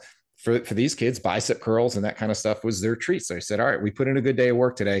 Well, for these kids, bicep curls and that kind of stuff was their treat. So I said, all right, we put in a good day of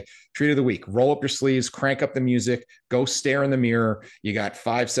work today. Treat of the week. Roll up your sleeves, crank up the music, go stare in the mirror. You got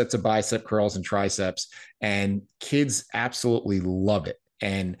 5 sets of bicep curls and triceps, and kids absolutely love it.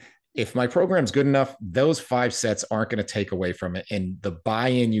 And if my program's good enough, those 5 sets aren't going to take away from it. And the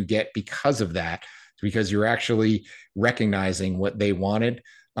buy-in you get because of that, because you're actually recognizing what they wanted,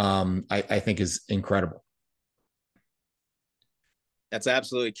 I think is incredible. That's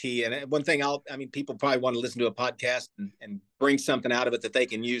absolutely key. And one thing people probably want to listen to a podcast and bring something out of it that they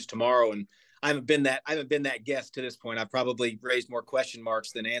can use tomorrow. And I haven't been that guest to this point. I've probably raised more question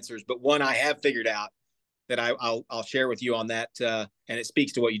marks than answers, but one I have figured out that I'll share with you on that. And it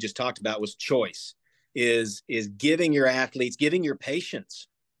speaks to what you just talked about, was choice is giving your athletes, giving your patients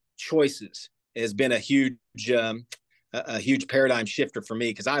choices has been a huge paradigm shifter for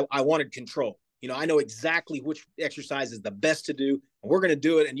me, because I wanted control. I know exactly which exercise is the best to do, and we're going to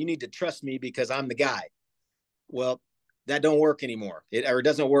do it, and you need to trust me because I'm the guy. Well, that don't work anymore. It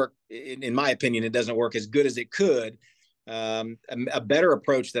doesn't work. In my opinion, it doesn't work as good as it could. A better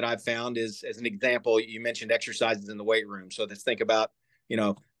approach that I've found is, as an example, you mentioned exercises in the weight room. So let's think about,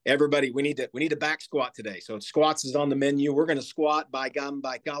 everybody, we need to back squat today. So squats is on the menu. We're going to squat by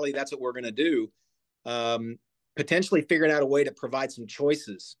golly, that's what we're going to do. Potentially figuring out a way to provide some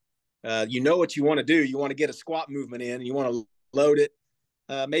choices. What you want to do. You want to get a squat movement in, and you want to load it.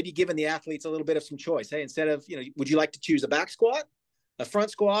 Maybe giving the athletes a little bit of some choice. Hey, instead of, would you like to choose a back squat, a front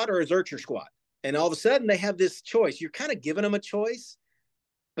squat, or a Zercher squat? And all of a sudden they have this choice. You're kind of giving them a choice,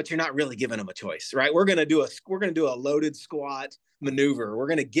 but you're not really giving them a choice, right? We're going to do a loaded squat maneuver. We're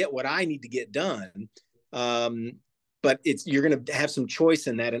going to get what I need to get done. But you're going to have some choice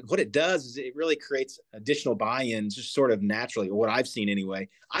in that. And what it does is it really creates additional buy-in, just sort of naturally, or what I've seen anyway.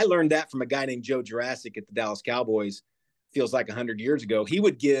 I learned that from a guy named Joe Jurassic at the Dallas Cowboys, feels like 100 years ago. He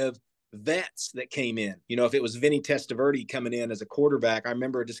would give vets that came in, if it was Vinny Testaverde coming in as a quarterback. I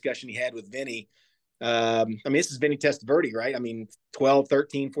remember a discussion he had with Vinny. This is Vinny Testaverde, right? 12,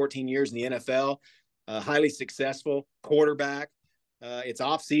 13, 14 years in the NFL, highly successful quarterback. It's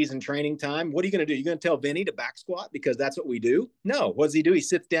off-season training time. What are you going to do? You're going to tell Vinny to back squat because that's what we do? No. What does he do? He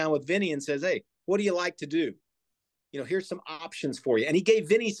sits down with Vinny and says, hey, what do you like to do? Here's some options for you. And he gave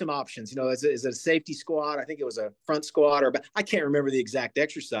Vinny some options, as a safety squat. I think it was a front squat, or I can't remember the exact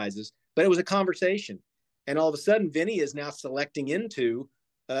exercises, but it was a conversation. And all of a sudden, Vinny is now selecting into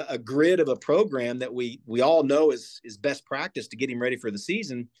a grid of a program that we all know is best practice to get him ready for the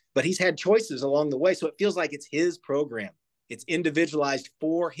season. But he's had choices along the way. So it feels like it's his program. It's individualized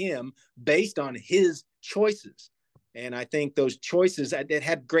for him based on his choices. And I think those choices, it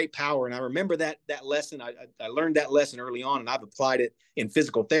had great power. And I remember that lesson. I learned that lesson early on, and I've applied it in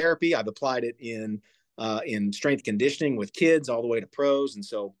physical therapy. I've applied it in strength conditioning with kids all the way to pros. And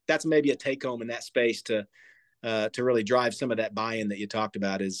so that's maybe a take home in that space to really drive some of that buy-in that you talked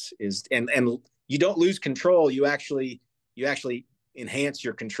about and you don't lose control. You actually enhance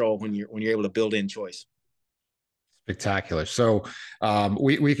your control when you're able to build in choice. Spectacular. So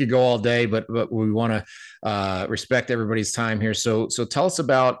we could go all day, but we want to respect everybody's time here. So tell us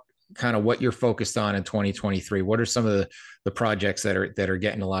about kind of what you're focused on in 2023. What are some of the projects that are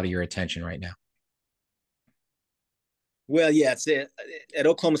getting a lot of your attention right now? Well, yeah, it's at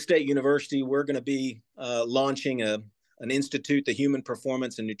Oklahoma State University. We're going to be launching an institute, the Human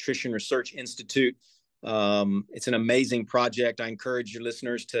Performance and Nutrition Research Institute. It's an amazing project. I encourage your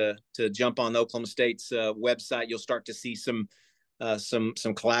listeners to jump on Oklahoma State's website. You'll start to see some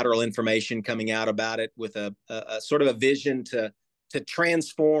collateral information coming out about it, with a sort of a vision to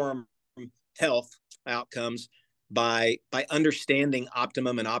transform health outcomes by understanding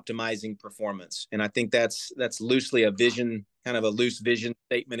optimum and optimizing performance. And I think that's loosely a vision, kind of a loose vision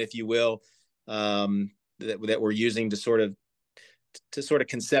statement, if you will, that we're using to sort of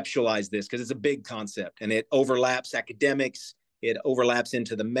conceptualize this, because it's a big concept and it overlaps academics. It overlaps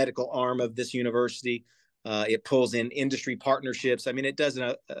into the medical arm of this university. It pulls in industry partnerships. I mean, it does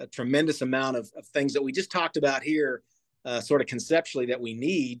a tremendous amount of things that we just talked about here, sort of conceptually, that we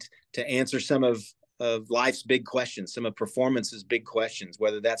need to answer some of life's big questions, some of performance's big questions,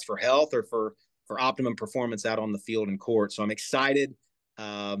 whether that's for health or for optimum performance out on the field and court. So I'm excited.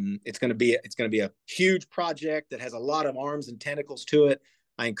 It's going to be a huge project that has a lot of arms and tentacles to it.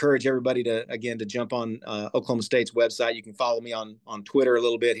 I encourage everybody to jump on Oklahoma State's website. You can follow me on Twitter a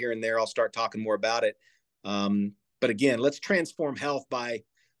little bit here and there. I'll start talking more about it. But again, let's transform health by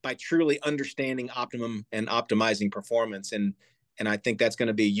truly understanding optimum and optimizing performance. And I think that's going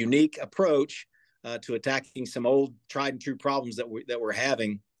to be a unique approach to attacking some old tried and true problems that we're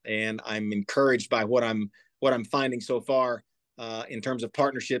having. And I'm encouraged by what I'm finding so far in terms of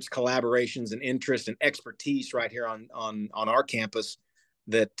partnerships, collaborations, and interest and expertise right here on our campus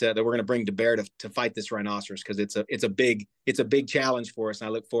that we're going to bring to bear to fight this rhinoceros, because it's a big challenge for us. And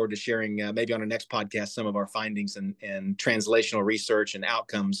I look forward to sharing maybe on our next podcast some of our findings and translational research and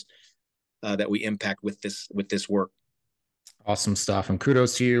outcomes that we impact with this work. Awesome stuff. And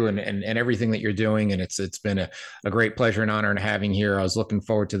kudos to you and everything that you're doing. And it's been a great pleasure and honor and having here. I was looking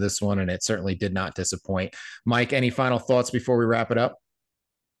forward to this one, and it certainly did not disappoint. Mike, any final thoughts before we wrap it up?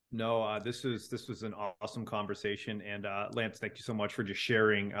 No, this was an awesome conversation. And Lance, thank you so much for just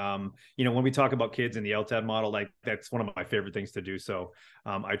sharing. When we talk about kids in the LTAD model, like, that's one of my favorite things to do. So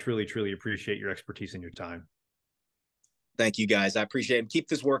I truly, truly appreciate your expertise and your time. Thank you, guys. I appreciate it. Keep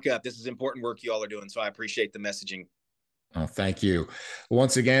this work up. This is important work you all are doing. So I appreciate the messaging. Oh, thank you.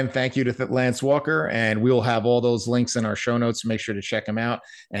 Once again, thank you to Lance Walker, and we'll have all those links in our show notes. Make sure to check them out.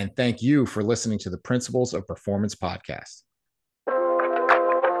 And thank you for listening to the Principles of Performance podcast.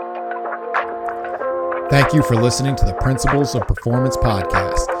 Thank you for listening to the Principles of Performance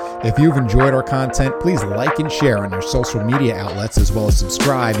podcast. If you've enjoyed our content, please like and share on your social media outlets, as well as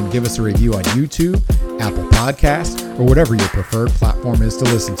subscribe and give us a review on YouTube, Apple Podcasts, or whatever your preferred platform is to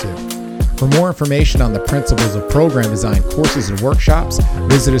listen to. For more information on the Principles of Program Design courses and workshops,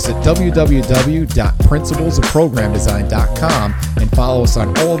 visit us at www.principlesofprogramdesign.com and follow us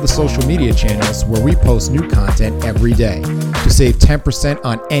on all of the social media channels where we post new content every day. To save 10%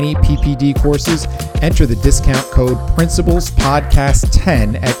 on any PPD courses, enter the discount code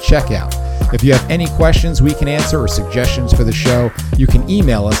PRINCIPLESPODCAST10 at checkout. If you have any questions we can answer or suggestions for the show, you can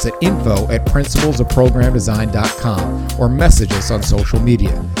email us at info@principlesofprogramdesign.com or message us on social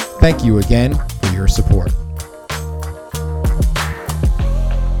media. Thank you again for your support.